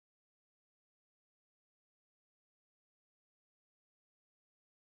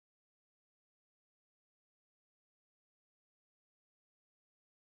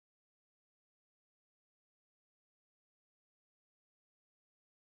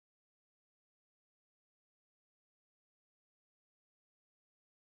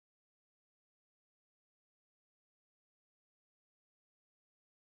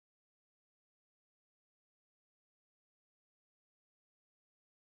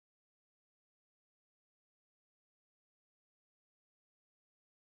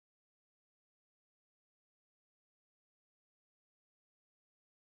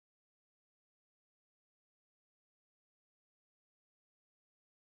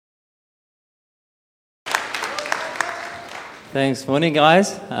Thanks. Morning,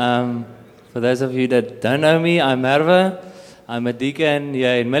 guys. For those of you that don't know me, I'm Merwe. I'm a deacon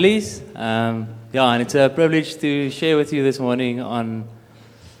here in Millie's. And it's a privilege to share with you this morning on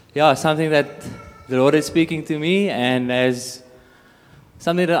something that the Lord is speaking to me and as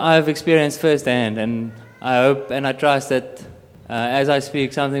something that I've experienced firsthand. And I hope and I trust that as I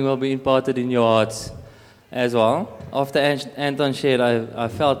speak, something will be imparted in your hearts as well. After Anton shared, I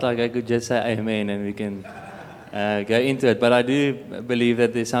felt like I could just say amen and we can go into it. But I do believe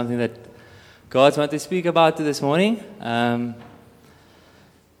that there's something that God's want to speak about this morning. Like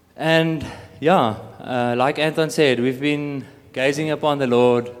Anton said, we've been gazing upon the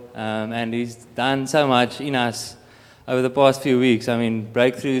Lord and He's done so much in us over the past few weeks. I mean,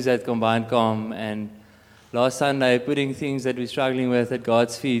 breakthroughs at Combined Calm and last Sunday, putting things that we're struggling with at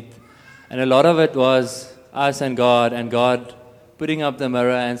God's feet. And a lot of it was us and God putting up the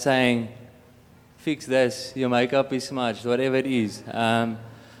mirror and saying, fix this, your makeup is smudged, whatever it is.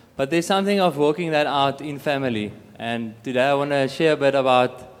 But there's something of working that out in family. And today I want to share a bit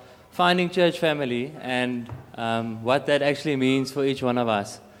about finding church family and what that actually means for each one of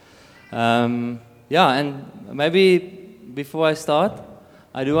us. And maybe before I start,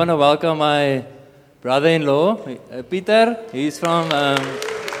 I do want to welcome my brother-in-law, Peter. He's from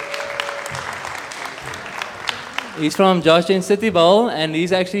Josh in City Bowl, and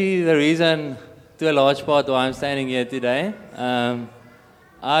he's actually the reason, to a large part, why I'm standing here today.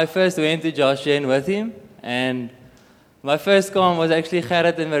 I first went to Josh Jen with him, and my first calm was actually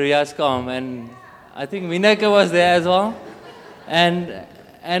Gerrit and Maria's calm, and I think Mineke was there as well.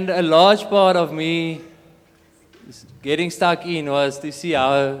 And a large part of me getting stuck in was to see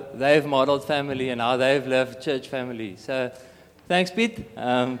how they've modeled family and how they've lived church family. So, thanks, Pete.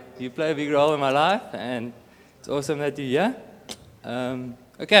 You play a big role in my life, and it's awesome that you're here.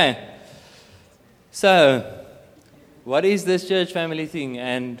 Okay. So, what is this church family thing?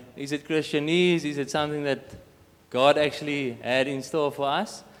 And is it Christianese? Is it something that God actually had in store for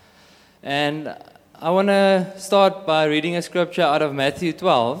us? And I want to start by reading a scripture out of Matthew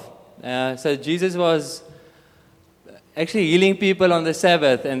 12. So Jesus was actually healing people on the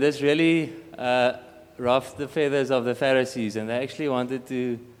Sabbath, and this really ruffled the feathers of the Pharisees, and they actually wanted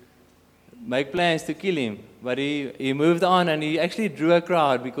to make plans to kill him. But he moved on, and he actually drew a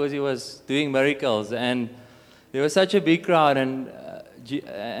crowd because he was doing miracles. And there was such a big crowd, and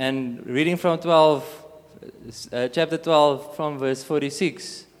reading from chapter 12, from verse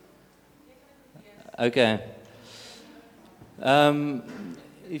 46. Okay. No,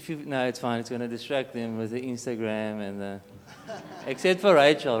 it's fine. It's going to distract them with the Instagram and the... Except for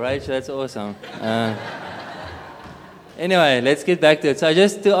Rachel. Rachel, that's awesome. Anyway, let's get back to it. So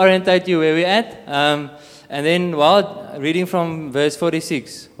just to orientate you where we're at, and then while reading from verse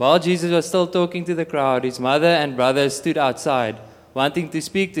 46, while Jesus was still talking to the crowd, his mother and brothers stood outside, wanting to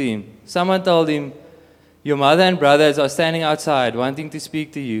speak to him. Someone told him, "Your mother and brothers are standing outside, wanting to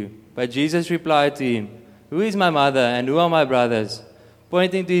speak to you." But Jesus replied to him, "Who is my mother and who are my brothers?"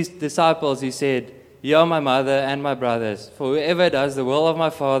 Pointing to his disciples, he said, "You are my mother and my brothers. For whoever does the will of my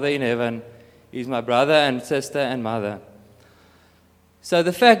Father in heaven is my brother and sister and mother." So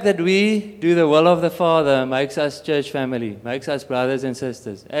the fact that we do the will of the Father makes us church family, makes us brothers and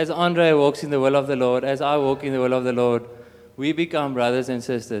sisters. As Andre walks in the will of the Lord, as I walk in the will of the Lord, we become brothers and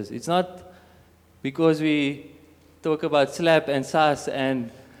sisters. It's not because we talk about slap and sass and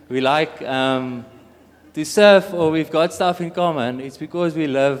we like to serve or we've got stuff in common. It's because we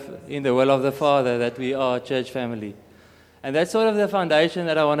live in the will of the Father that we are church family. And that's sort of the foundation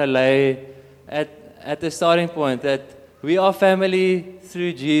that I want to lay at the starting point, that we are family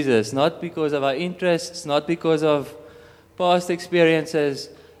through Jesus, not because of our interests, not because of past experiences.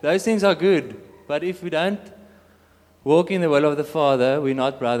 Those things are good, but if we don't walk in the will of the Father, we're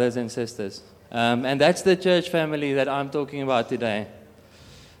not brothers and sisters. And that's the church family that I'm talking about today.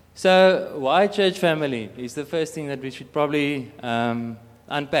 So, why church family is the first thing that we should probably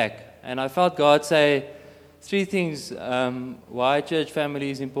unpack. And I felt God say three things why church family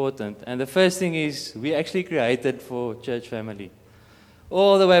is important. And the first thing is we actually created for church family.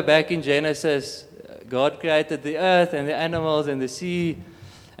 All the way back in Genesis, God created the earth and the animals and the sea,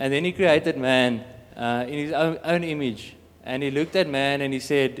 and then He created man in His own image. And He looked at man and He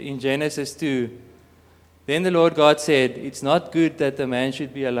said in Genesis 2, "Then the Lord God said, 'It's not good that the man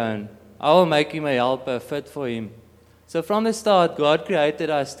should be alone. I will make him a helper fit for him.'" So from the start, God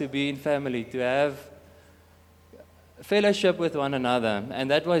created us to be in family, to have fellowship with one another. And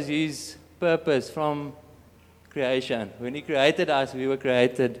that was His purpose from creation. When He created us, we were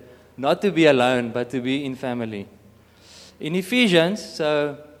created not to be alone, but to be in family. In Ephesians,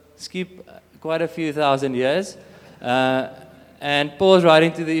 so skip quite a few thousand years, And Paul's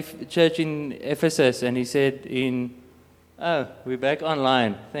writing to the church in Ephesus, and he said we're back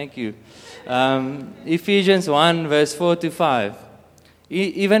online. Thank you. Ephesians 1, verse 4 to 5.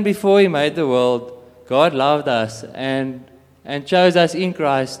 Even before he made the world, God loved us and chose us in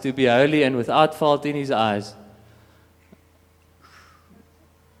Christ to be holy and without fault in his eyes.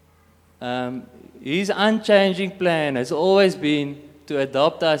 His unchanging plan has always been to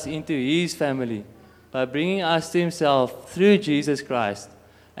adopt us into his family by bringing us to himself through Jesus Christ,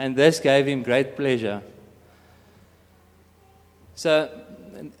 and this gave him great pleasure. So,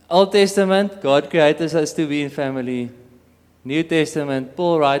 Old Testament, God created us to be in family. New Testament,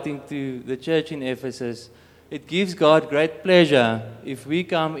 Paul writing to the church in Ephesus, it gives God great pleasure if we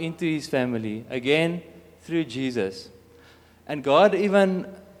come into his family, again, through Jesus. And God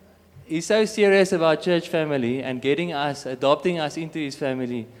is so serious about church family and adopting us into his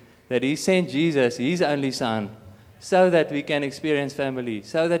family, that he sent Jesus, his only son, so that we can experience family,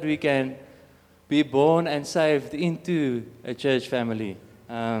 so that we can be born and saved into a church family.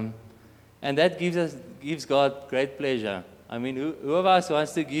 And that gives God great pleasure. I mean, who of us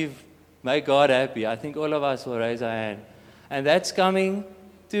wants to make God happy? I think all of us will raise our hand. And that's coming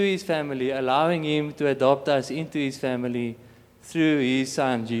to his family, allowing him to adopt us into his family through his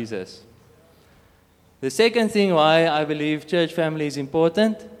son, Jesus. The second thing why I believe church family is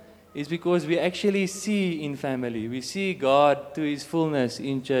important is because we actually see in family. We see God to his fullness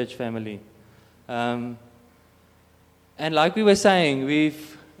in church family. And like we were saying,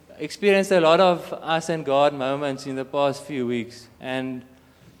 we've experienced a lot of us and God moments in the past few weeks. And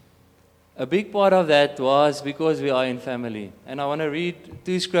a big part of that was because we are in family. And I want to read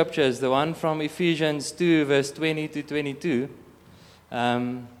two scriptures, the one from Ephesians 2, verse 20 to 22. Let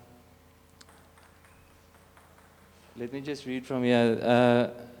me just read from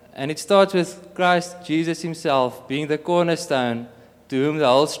here. And it starts with Christ Jesus himself being the cornerstone, to whom the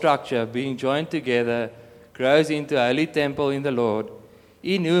whole structure, being joined together, grows into a holy temple in the Lord,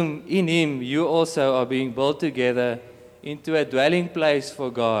 in him you also are being built together into a dwelling place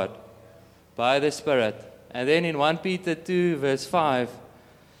for God by the Spirit. And then in 1 Peter 2, verse 5,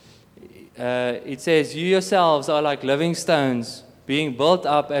 it says, you yourselves are like living stones, being built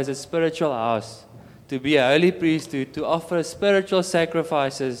up as a spiritual house, to be a holy priesthood, to offer spiritual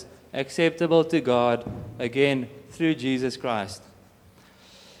sacrifices acceptable to God, again, through Jesus Christ.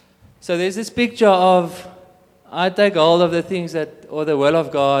 So there's this picture of, I take hold of the things or the will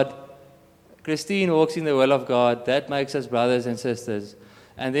of God. Christine walks in the will of God. That makes us brothers and sisters.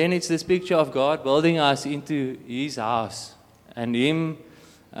 And then it's this picture of God building us into his house. And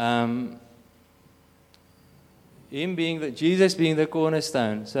Jesus being the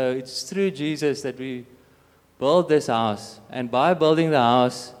cornerstone. So it's through Jesus that we build this house. And by building the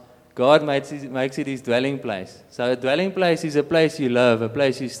house, God makes it his dwelling place. So a dwelling place is a place you live, a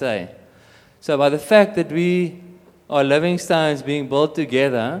place you stay. So by the fact that we are living stones being built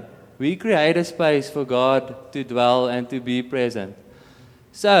together, we create a space for God to dwell and to be present.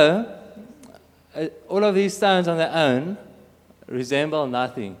 So all of these stones on their own resemble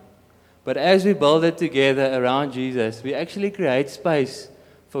nothing. But as we build it together around Jesus, we actually create space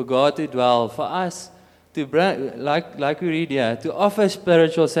for God to dwell, for us to bring, like we read here, to offer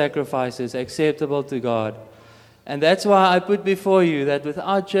spiritual sacrifices acceptable to God. And that's why I put before you that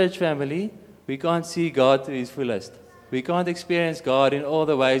without church family, we can't see God to his fullest. We can't experience God in all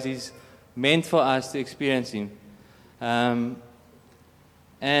the ways he's meant for us to experience him. So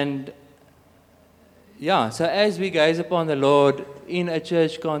as we gaze upon the Lord in a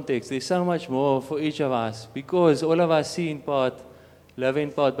church context, there's so much more for each of us, because all of us see in part, live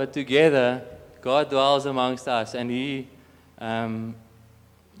in part, but together, God dwells amongst us, and we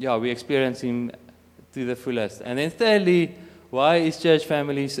experience him to the fullest. And then thirdly, why is church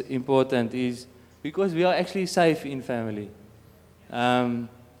family important is because we are actually safe in family.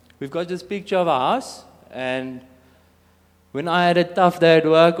 We've got this picture of a house, and when I had a tough day at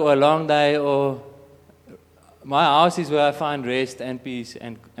work or a long day, or my house is where I find rest and peace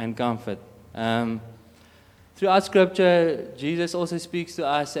and comfort. Throughout Scripture, Jesus also speaks to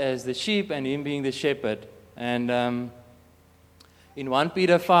us as the sheep and him being the shepherd. And in 1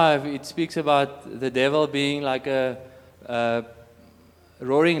 Peter 5, it speaks about the devil being like a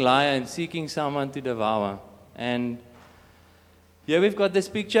roaring lion seeking someone to devour. And here we've got this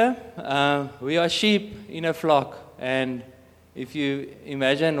picture. We are sheep in a flock. And if you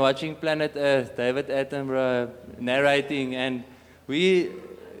imagine watching Planet Earth, David Attenborough narrating, and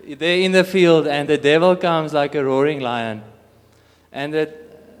they're in the field, and the devil comes like a roaring lion. And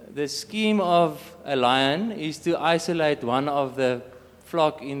the scheme of a lion is to isolate one of the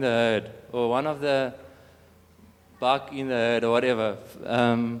flock in the herd, or one of the buck in the herd or whatever.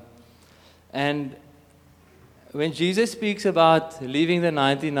 And when Jesus speaks about leaving the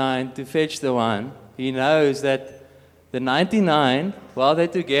 99 to fetch the one, he knows that the 99, while they're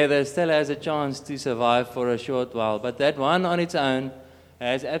together, still has a chance to survive for a short while. But that one on its own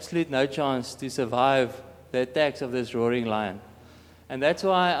has absolute no chance to survive the attacks of this roaring lion. And that's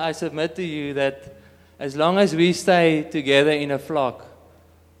why I submit to you that as long as we stay together in a flock,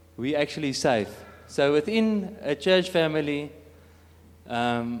 we're actually safe. So within a church family,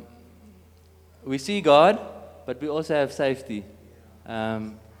 we see God, but we also have safety.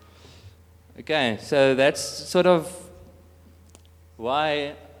 Okay, so that's sort of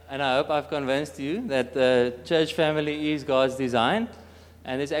why, and I hope I've convinced you that the church family is God's design,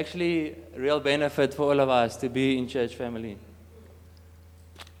 and there's actually real benefit for all of us to be in church family.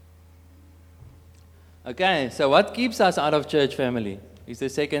 Okay, so what keeps us out of church family is the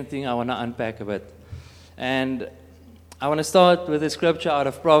second thing I want to unpack a bit. And I want to start with a scripture out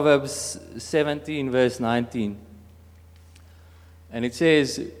of Proverbs 17, verse 19. And it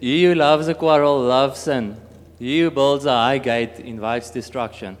says, "He who loves a quarrel loves sin. He who builds a high gate invites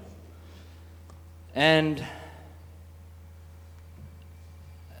destruction." And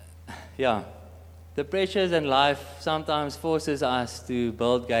yeah, the pressures in life sometimes forces us to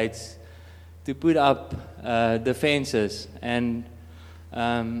build gates, to put up defenses. And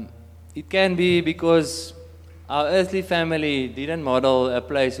it can be because our earthly family didn't model a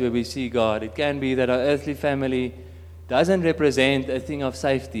place where we see God. It can be that our earthly family doesn't represent a thing of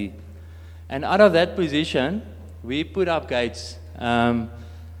safety. And out of that position, we put up gates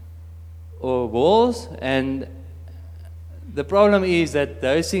or walls, and the problem is that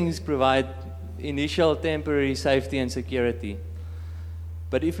those things provide initial temporary safety and security.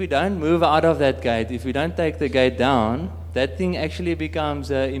 But if we don't move out of that gate, if we don't take the gate down, that thing actually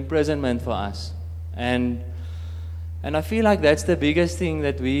becomes an imprisonment for us. And I feel like that's the biggest thing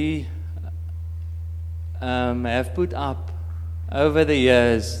that we have put up over the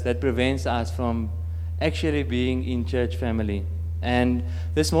years that prevents us from actually being in church family. And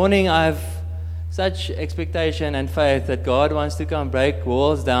this morning I have such expectation and faith that God wants to come break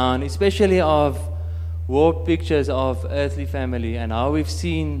walls down, especially of warped pictures of earthly family and how we've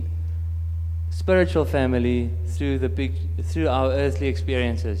seen spiritual family through our earthly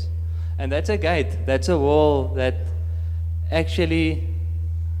experiences. And that's a gate, that's a wall that actually,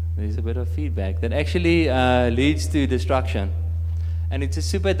 there's a bit of feedback, that actually leads to destruction. And it's a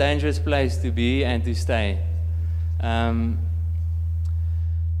super dangerous place to be and to stay. Do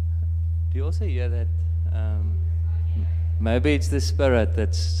you also hear that? Maybe it's the spirit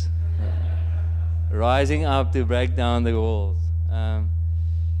that's rising up to break down the walls.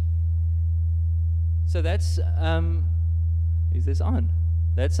 So that's, is this on?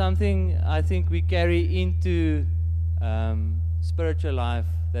 That's something I think we carry into spiritual life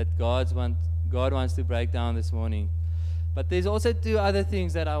that God wants to break down this morning. But there's also two other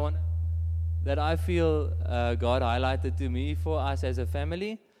things that I feel God highlighted to me for us as a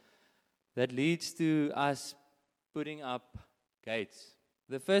family that leads to us putting up gates.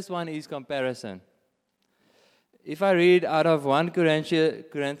 The first one is comparison. If I read out of 1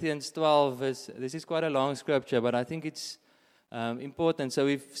 Corinthians 12, this is quite a long scripture, but I think it's important. So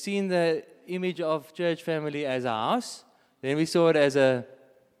we've seen the image of church family as a house. Then we saw it as a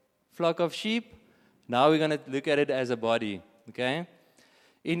flock of sheep. Now we're going to look at it as a body. Okay?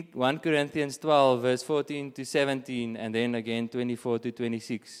 In 1 Corinthians 12, verse 14 to 17, and then again 24 to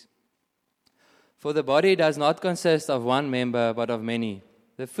 26. "For the body does not consist of one member, but of many.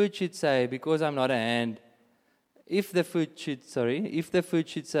 The foot should say, because I'm not a hand, if the foot should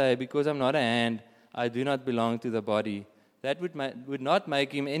say, because I'm not a hand, I do not belong to the body, that would not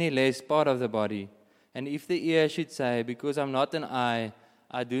make him any less part of the body. And if the ear should say, because I'm not an eye,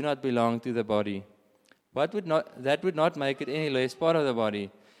 I do not belong to the body, that would not make it any less part of the body.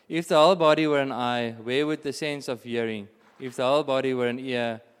 If the whole body were an eye, where would the sense of hearing? If the whole body were an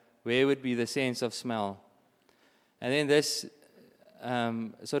ear, where would be the sense of smell?" And then this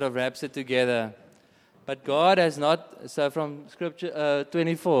sort of wraps it together. But God has not, so from scripture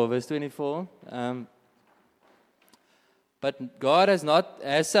 24, verse 24, "But God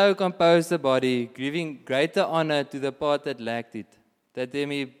has so composed the body, giving greater honor to the part that lacked it, that there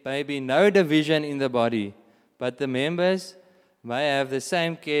may be no division in the body, but the members may have the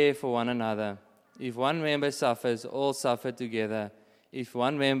same care for one another. If one member suffers, all suffer together. If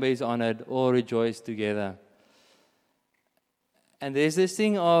one member is honored, all rejoice together." And there's this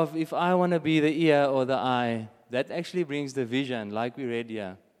thing of, if I want to be the ear or the eye, that actually brings division, like we read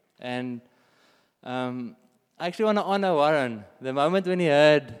here. And I actually want to honor Warren. The moment when he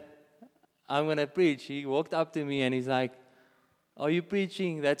heard I'm going to preach, he walked up to me and he's like, are you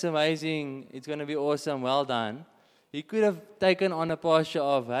preaching? That's amazing. It's going to be awesome. Well done. He could have taken on a posture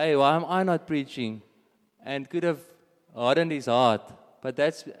of, hey, why am I not preaching? And could have hardened his heart. But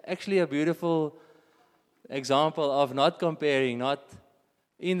that's actually a beautiful example of not comparing, not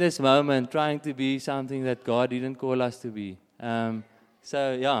in this moment trying to be something that God didn't call us to be. And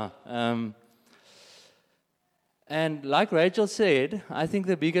like Rachel said, I think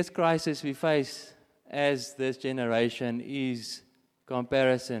the biggest crisis we face as this generation is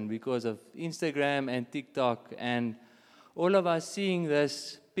comparison because of Instagram and TikTok and all of us seeing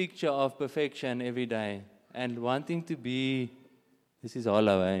this picture of perfection every day and wanting to be, this is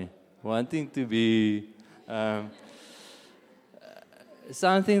hollow, eh? Wanting to be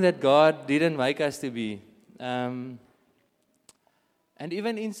something that God didn't make us to be. And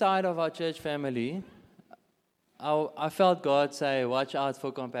even inside of our church family, I felt God say, watch out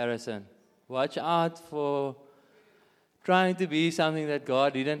for comparison. Watch out for trying to be something that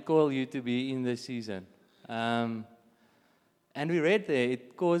God didn't call you to be in this season. And we read there,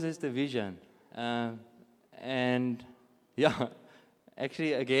 it causes division. And yeah,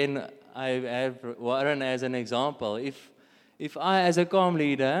 actually, again, I have Warren as an example. If I, as a comm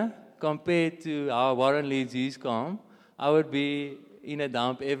leader, compared to how Warren leads his comm, I would be in a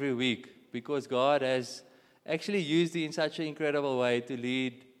dump every week because God has actually used it in such an incredible way to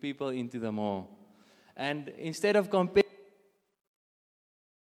lead people into the mall. And instead of comparing,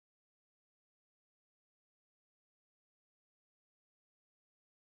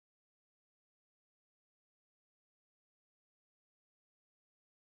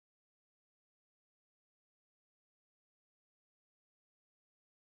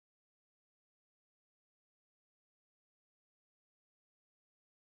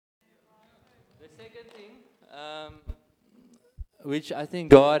 the second thing, which I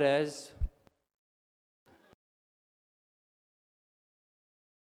think God has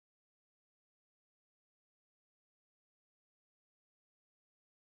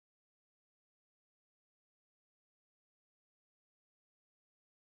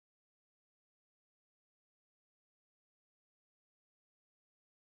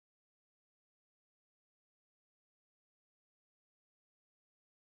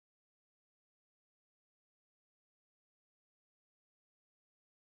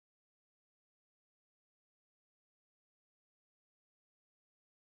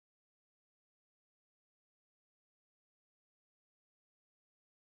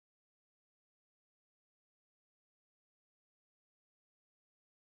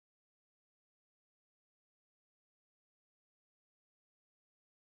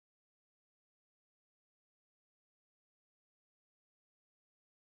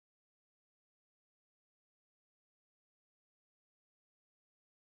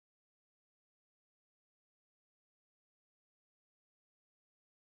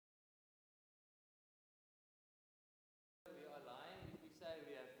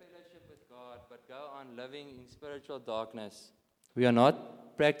but go on living in spiritual darkness. We are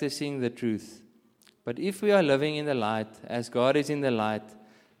not practicing the truth. But if we are living in the light, as God is in the light,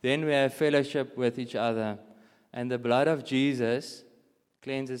 then we have fellowship with each other. And the blood of Jesus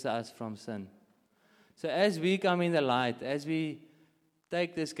cleanses us from sin. So as we come in the light, as we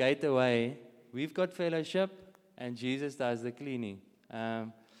take this gate away, we've got fellowship and Jesus does the cleaning.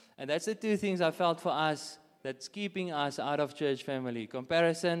 And that's the two things I felt for us that's keeping us out of church family,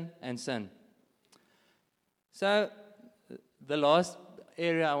 comparison and sin. So the last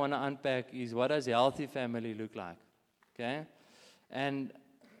area I want to unpack is what does healthy family look like? Okay? And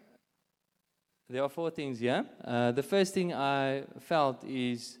there are 4 things here. The first thing I felt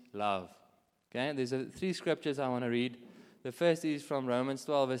is love. Okay? There's 3 scriptures I want to read. The first is from Romans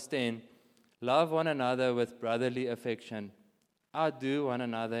 12, verse 10. Love one another with brotherly affection. Outdo one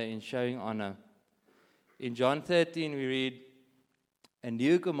another in showing honor. In John 13, we read, a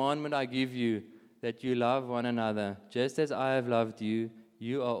new commandment I give you, that you love one another. Just as I have loved you,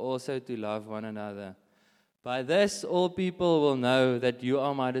 you are also to love one another. By this, all people will know that you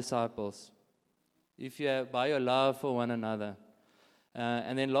are my disciples, if you have, by your love for one another.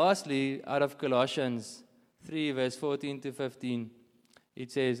 And then lastly, out of Colossians 3, verse 14 to 15,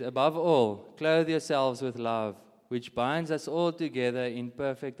 it says, above all, clothe yourselves with love, which binds us all together in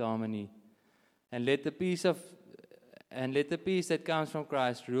perfect harmony. And let the peace that comes from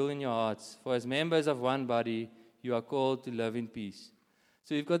Christ rule in your hearts. For as members of one body, you are called to live in peace.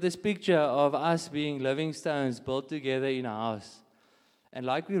 So we've got this picture of us being living stones built together in a house. And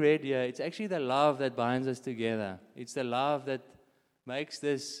like we read here, it's actually the love that binds us together. It's the love that makes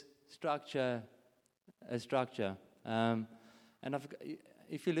this structure a structure. And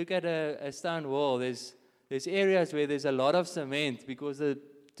if you look at a stone wall, there's areas where there's a lot of cement because the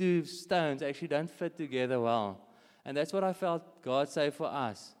two stones actually don't fit together well. And that's what I felt God say for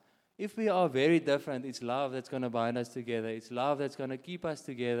us. If we are very different, it's love that's going to bind us together. It's love that's going to keep us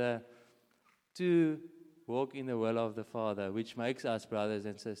together to walk in the will of the Father, which makes us brothers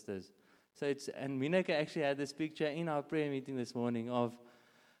and sisters. So and Minaka actually had this picture in our prayer meeting this morning of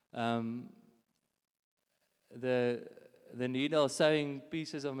the needle sewing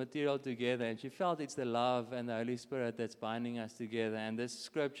pieces of material together, and she felt it's the love and the Holy Spirit that's binding us together, and this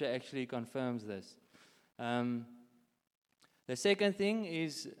scripture actually confirms this. The second thing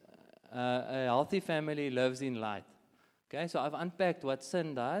is a healthy family lives in light. Okay, so I've unpacked what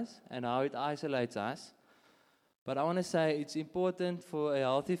sin does and how it isolates us, but I want to say it's important for a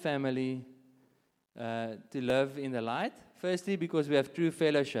healthy family to live in the light. Firstly, because we have true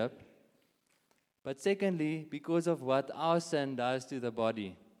fellowship. But secondly, because of what our sin does to the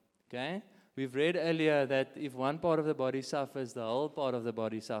body. Okay? We've read earlier that if one part of the body suffers, the whole part of the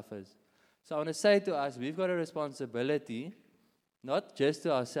body suffers. So I want to say to us, we've got a responsibility, not just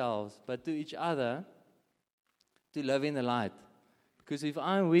to ourselves, but to each other, to live in the light. Because if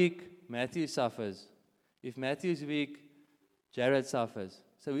I'm weak, Matthew suffers. If Matthew's weak, Jared suffers.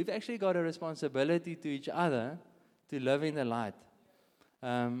 So we've actually got a responsibility to each other to live in the light.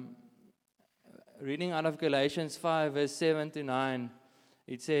 Reading out of Galatians 5, verse 7 to 9,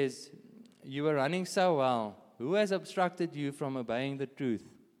 it says, "You were running so well. Who has obstructed you from obeying the truth?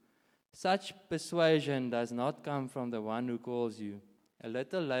 Such persuasion does not come from the one who calls you. A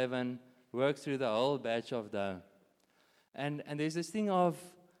little leaven works through the whole batch of dough." And there's this thing of,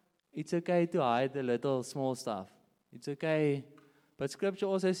 it's okay to hide the little small stuff. It's okay. But Scripture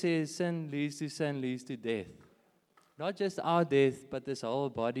also says sin leads to death. Not just our death, but this whole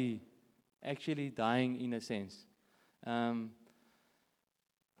body actually dying in a sense.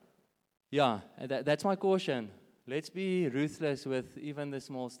 That's my caution. Let's be ruthless with even the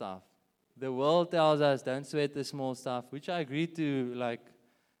small stuff. The world tells us don't sweat the small stuff, which I agree to, like,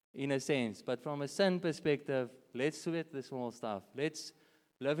 in a sense. But from a sin perspective, let's sweat the small stuff. Let's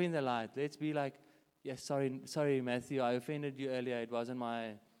live in the light. Let's be like, yes, sorry, Matthew, I offended you earlier. It wasn't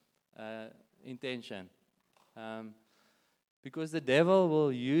my intention. Because the devil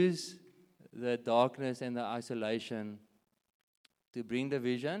will use the darkness and the isolation to bring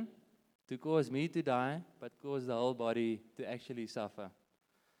division, to cause me to die, but cause the whole body to actually suffer.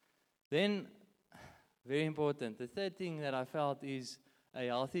 Then, very important, the third thing that I felt is a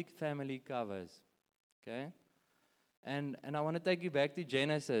healthy family covers. Okay? And I want to take you back to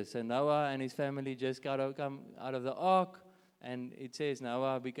Genesis. And Noah and his family just come out of the ark, and it says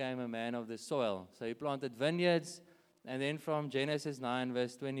Noah became a man of the soil. So he planted vineyards, and then from Genesis 9,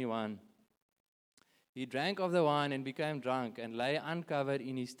 verse 21, he drank of the wine and became drunk and lay uncovered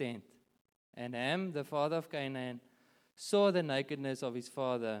in his tent. And Ham, the father of Canaan, saw the nakedness of his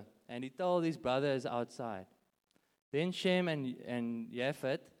father, and he told his brothers outside. Then Shem and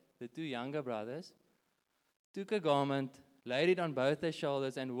Japheth, the two younger brothers, took a garment, laid it on both their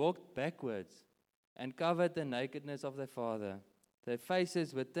shoulders, and walked backwards, and covered the nakedness of their father. Their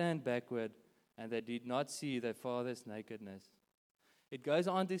faces were turned backward, and they did not see their father's nakedness. It goes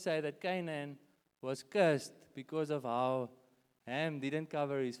on to say that Canaan was cursed because of how Ham didn't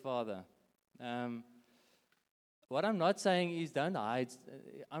cover his father. What I'm not saying is don't hide.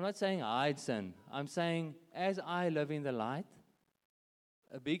 I'm not saying hide sin. I'm saying as I live in the light,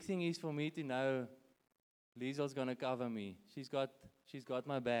 a big thing is for me to know Liesel's going to cover me. She's got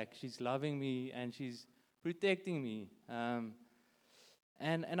my back. She's loving me and she's protecting me. And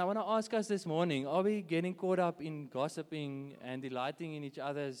I want to ask us this morning, are we getting caught up in gossiping and delighting in each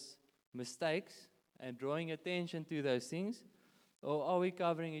other's mistakes and drawing attention to those things? Or are we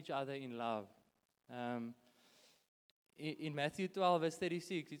covering each other in love? In Matthew 12, verse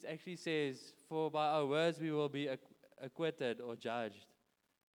 36, it actually says, "For by our words we will be acquitted or judged.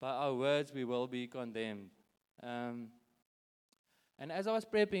 By our words we will be condemned." And as I was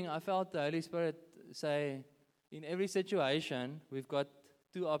prepping, I felt the Holy Spirit say, in every situation, we've got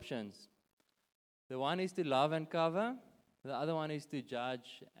two options. The one is to love and cover. The other one is to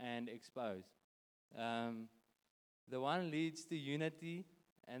judge and expose. The one leads to unity,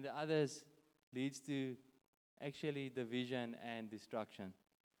 and the others leads to actually division and destruction.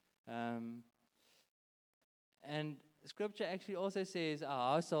 And Scripture actually also says a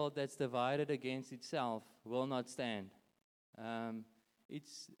household that's divided against itself will not stand.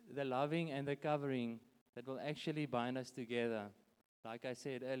 It's the loving and the covering that will actually bind us together. Like I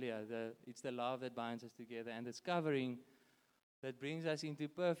said earlier, it's the love that binds us together, and it's covering that brings us into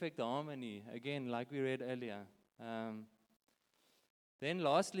perfect harmony. Again, like we read earlier. Then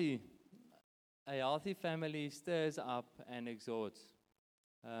lastly, a healthy family stirs up and exhorts.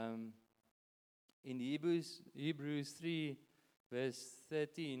 In Hebrews 3, verse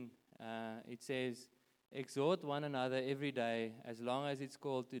 13, it says, "Exhort one another every day, as long as it's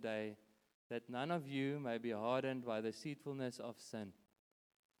called today, that none of you may be hardened by the deceitfulness of sin."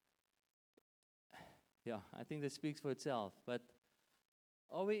 Yeah, I think this speaks for itself. But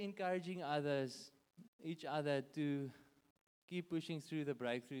are we encouraging each other to keep pushing through the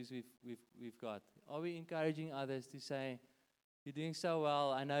breakthroughs we've got? Are we encouraging others to say, "You're doing so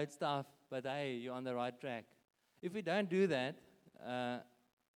well, I know it's tough, but hey, you're on the right track"? If we don't do that,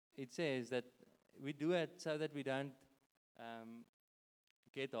 it says that we do it so that we don't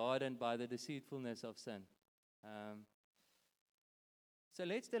get hardened by the deceitfulness of sin. So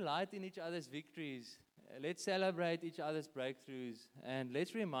let's delight in each other's victories. Let's celebrate each other's breakthroughs. And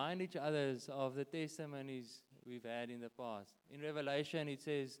let's remind each other of the testimonies we've had in the past. In Revelation, it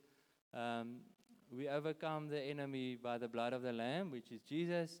says, we overcome the enemy by the blood of the Lamb, which is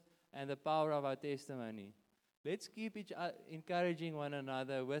Jesus, and the power of our testimony. Let's keep encouraging one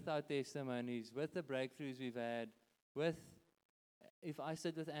another with our testimonies, with the breakthroughs we've had, if I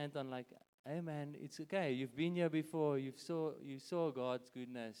sit with Anton, like, "Hey man, it's okay. You've been here before. You saw God's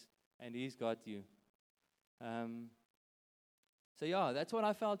goodness, and He's got you." So yeah, that's what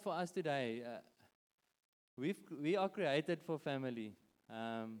I felt for us today. We are created for family.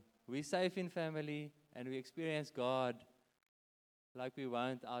 We're safe in family, and we experience God like we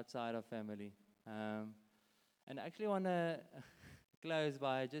won't outside of family. And I actually want to close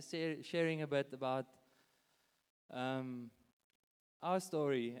by just sharing a bit about our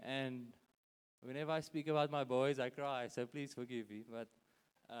story. And whenever I speak about my boys, I cry, so please forgive me. But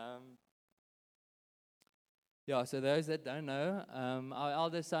yeah, so those that don't know, our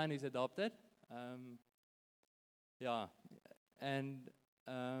eldest son is adopted. Yeah, and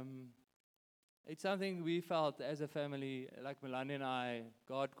it's something we felt as a family, like Melanie and I,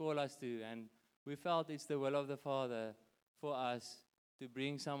 God called us to, and we felt it's the will of the Father for us to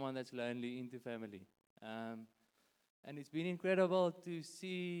bring someone that's lonely into family. And it's been incredible to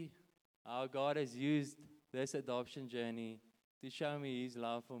see how God has used this adoption journey to show me His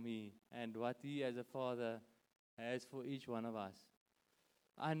love for me and what He as a Father has for each one of us.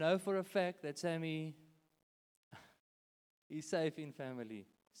 I know for a fact that Sammy is safe in family.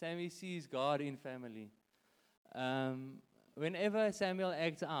 Sammy sees God in family. Whenever Samuel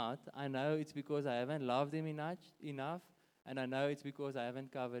acts out, I know it's because I haven't loved him enough, and I know it's because I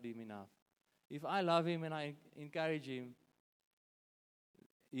haven't covered him enough. If I love him and I encourage him,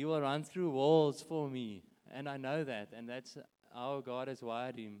 he will run through walls for me, and I know that, and that's how God has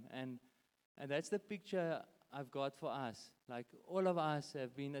wired him. And that's the picture I've got for us. Like, all of us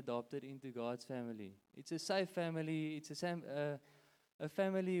have been adopted into God's family. It's a safe family. It's a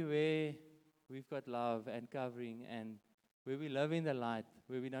family where we've got love and covering, and where we live in the light,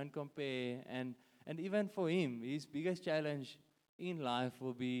 where we don't compare. And even for him, his biggest challenge in life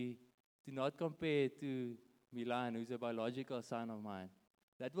will be to not compare to Milan, who's a biological son of mine.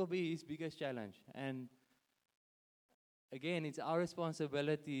 That will be his biggest challenge. And again, it's our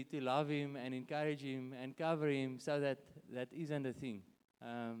responsibility to love him and encourage him and cover him so that isn't a thing.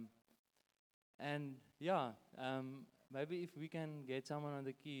 Maybe if we can get someone on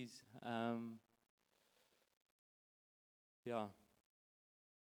the keys. Yeah.